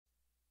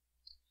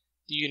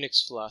The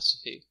Unix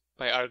Philosophy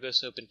by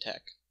Argos OpenTech.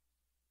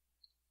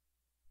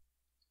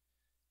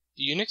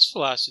 The Unix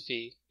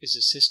philosophy is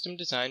a system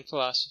design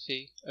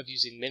philosophy of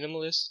using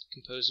minimalist,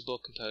 composable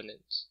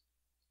components.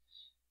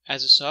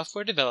 As a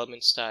software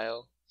development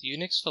style, the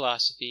Unix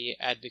philosophy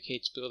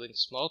advocates building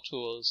small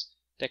tools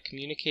that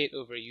communicate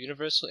over a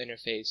universal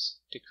interface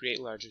to create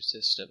larger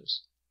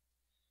systems.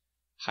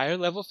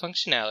 Higher-level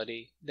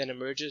functionality then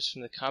emerges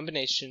from the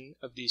combination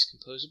of these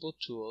composable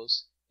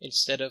tools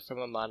instead of from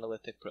a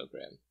monolithic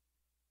program.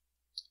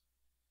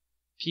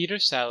 Peter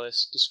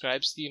Salus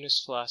describes the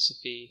Unix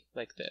philosophy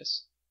like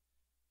this: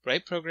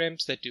 write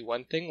programs that do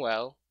one thing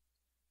well,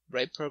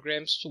 write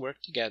programs to work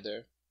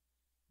together,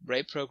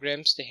 write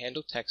programs to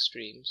handle text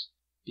streams,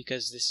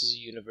 because this is a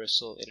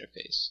universal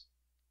interface.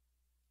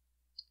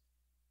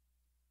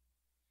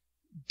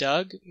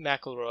 Doug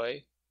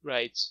McElroy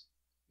writes,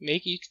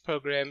 make each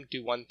program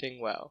do one thing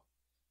well.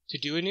 To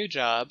do a new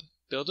job,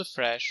 build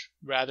afresh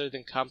rather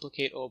than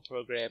complicate old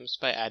programs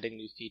by adding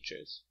new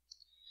features.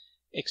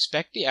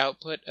 Expect the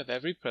output of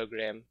every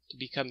program to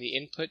become the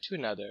input to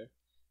another,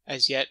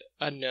 as yet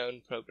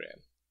unknown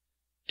program.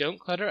 Don't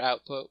clutter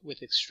output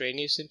with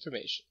extraneous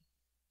information.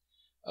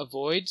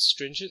 Avoid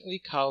stringently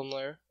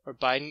columnar or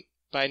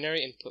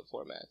binary input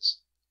formats.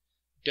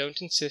 Don't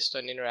insist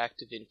on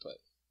interactive input.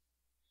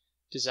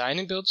 Design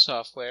and build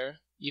software,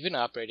 even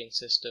operating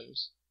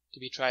systems, to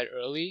be tried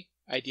early,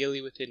 ideally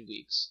within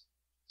weeks.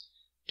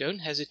 Don't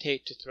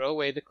hesitate to throw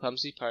away the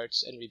clumsy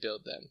parts and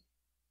rebuild them.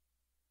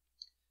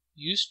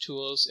 Use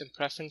tools in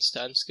preference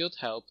to unskilled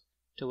help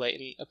to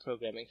lighten a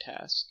programming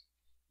task,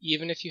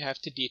 even if you have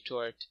to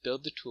detour to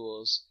build the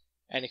tools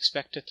and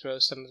expect to throw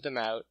some of them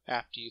out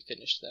after you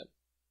finish them.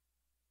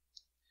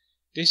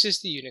 This is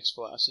the Unix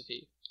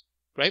philosophy.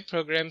 Write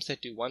programs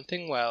that do one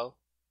thing well.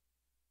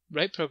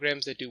 Write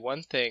programs that do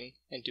one thing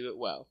and do it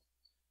well.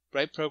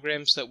 Write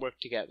programs that work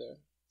together.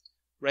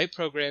 Write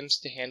programs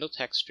to handle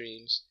text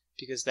streams,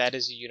 because that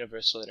is a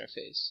universal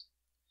interface.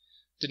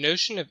 The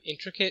notion of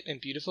intricate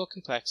and beautiful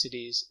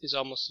complexities is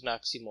almost an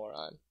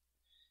oxymoron.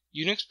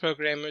 Unix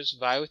programmers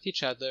vie with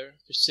each other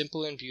for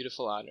simple and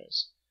beautiful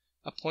honors,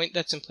 a point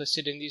that's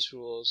implicit in these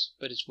rules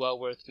but is well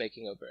worth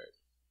making overt.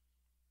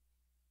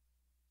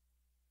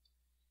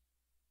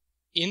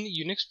 In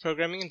the Unix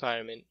programming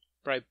environment,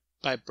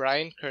 by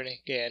Brian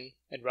Kernighan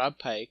and Rob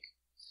Pike,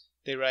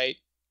 they write,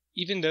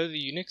 even though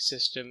the Unix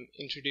system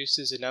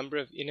introduces a number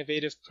of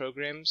innovative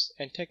programs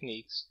and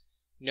techniques,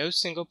 no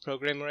single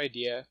program or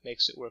idea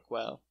makes it work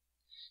well.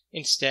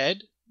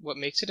 Instead, what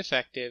makes it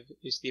effective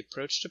is the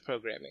approach to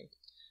programming,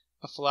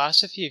 a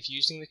philosophy of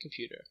using the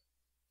computer.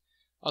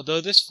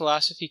 Although this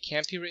philosophy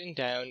can't be written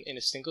down in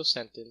a single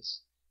sentence,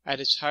 at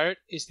its heart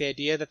is the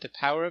idea that the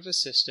power of a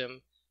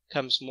system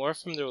comes more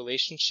from the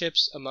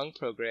relationships among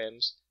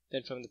programs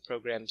than from the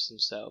programs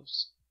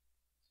themselves.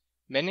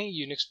 Many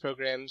Unix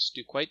programs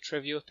do quite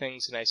trivial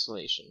things in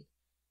isolation,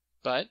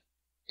 but,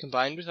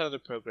 combined with other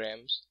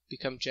programs,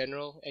 become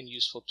general and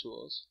useful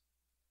tools.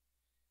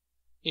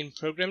 In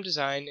Program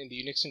Design in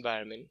the Unix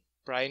Environment,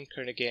 Brian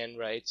Kernighan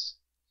writes,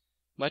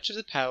 much of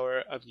the power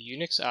of the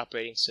Unix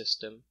operating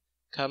system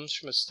comes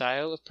from a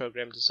style of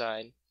program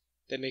design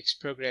that makes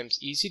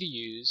programs easy to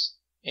use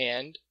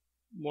and,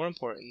 more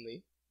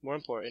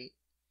important,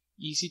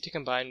 easy to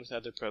combine with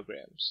other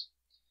programs.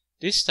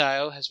 This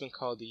style has been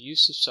called the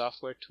use of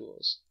software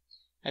tools,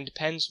 and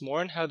depends more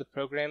on how the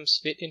programs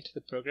fit into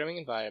the programming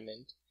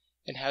environment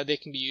and how they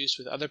can be used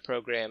with other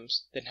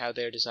programs than how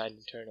they are designed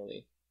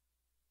internally.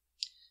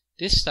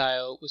 This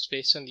style was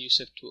based on the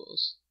use of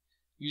tools,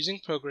 using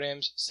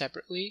programs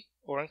separately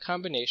or in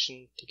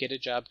combination to get a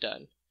job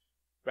done,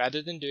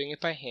 rather than doing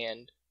it by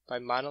hand, by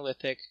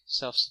monolithic,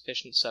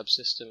 self-sufficient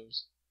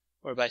subsystems,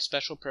 or by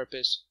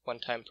special-purpose,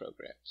 one-time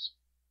programs.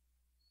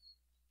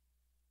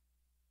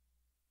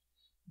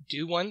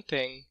 Do one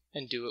thing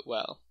and do it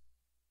well.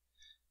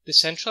 The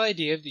central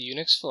idea of the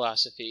Unix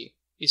philosophy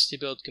is to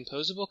build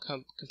composable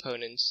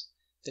components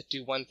that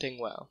do one thing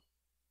well.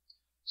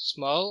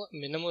 Small,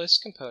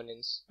 minimalist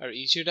components are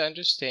easier to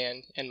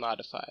understand and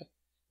modify,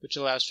 which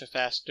allows for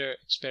faster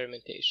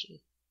experimentation.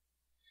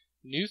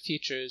 New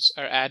features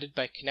are added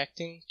by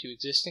connecting to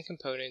existing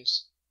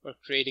components or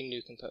creating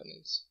new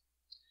components.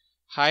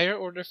 Higher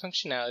order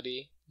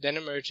functionality then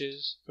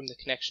emerges from the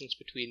connections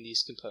between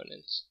these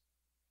components.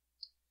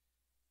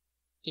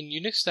 In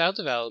Unix-style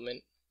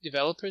development,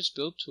 developers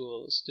build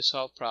tools to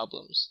solve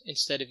problems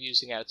instead of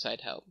using outside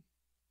help.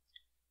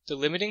 The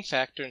limiting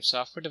factor in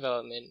software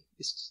development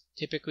is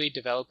typically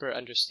developer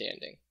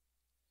understanding.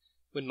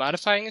 When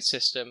modifying a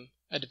system,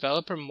 a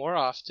developer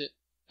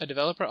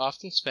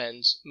often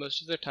spends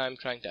most of their time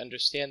trying to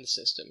understand the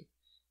system,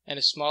 and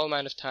a small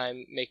amount of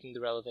time making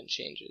the relevant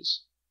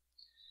changes.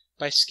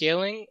 By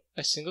scaling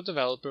a single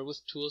developer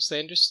with tools they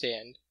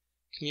understand,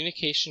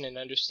 communication and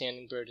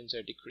understanding burdens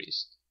are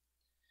decreased.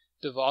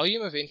 The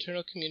volume of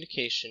internal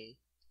communication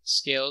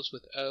scales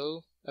with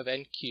O of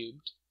n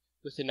cubed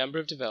with the number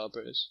of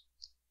developers,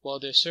 while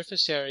their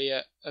surface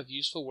area of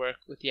useful work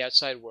with the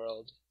outside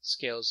world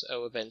scales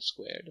O of n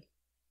squared.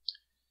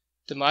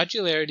 The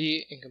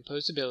modularity and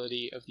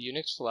composability of the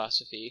Unix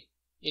philosophy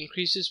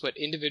increases what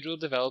individual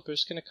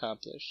developers can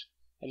accomplish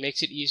and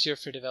makes it easier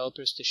for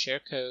developers to share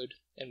code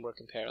and work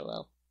in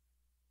parallel.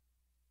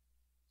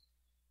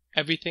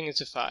 Everything is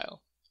a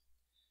file.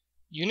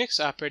 Unix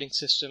operating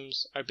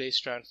systems are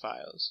based around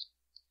files.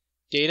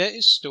 Data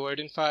is stored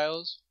in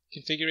files,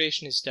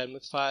 configuration is done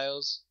with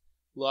files,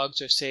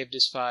 logs are saved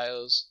as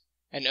files,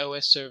 and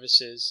OS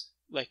services,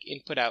 like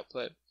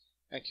input-output,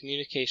 and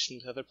communication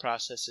with other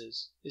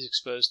processes is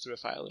exposed through a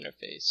file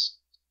interface.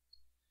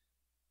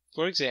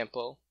 For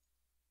example,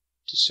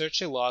 to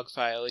search a log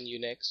file in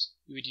Unix,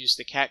 you would use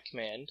the cat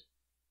command,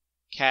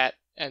 cat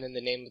and then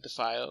the name of the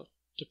file,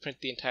 to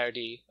print the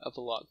entirety of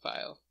a log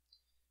file.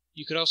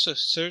 You could also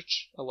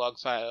search a log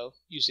file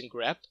using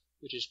grep,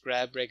 which is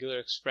grab regular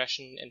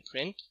expression and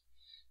print,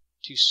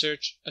 to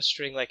search a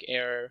string like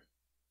error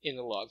in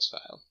the logs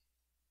file.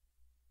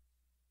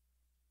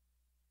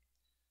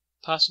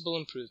 Possible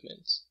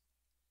improvements.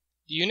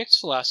 The Unix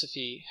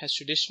philosophy has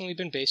traditionally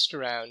been based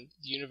around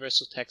the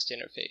universal text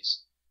interface,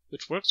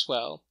 which works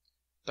well,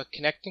 but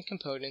connecting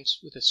components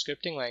with a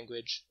scripting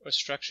language or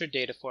structured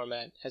data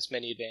format has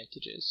many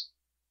advantages.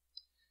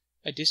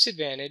 A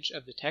disadvantage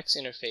of the text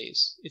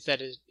interface is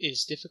that it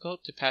is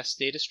difficult to pass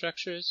data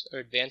structures or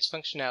advanced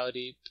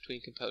functionality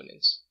between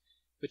components,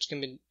 which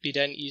can be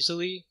done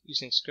easily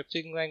using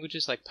scripting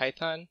languages like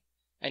Python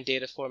and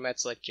data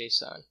formats like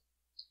JSON.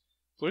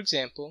 For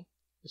example,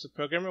 if a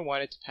programmer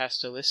wanted to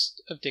pass a list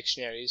of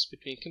dictionaries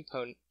between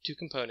two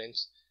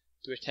components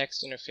through a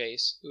text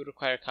interface, it would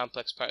require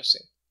complex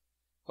parsing.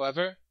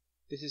 However,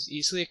 this is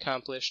easily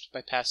accomplished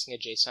by passing a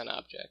JSON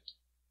object.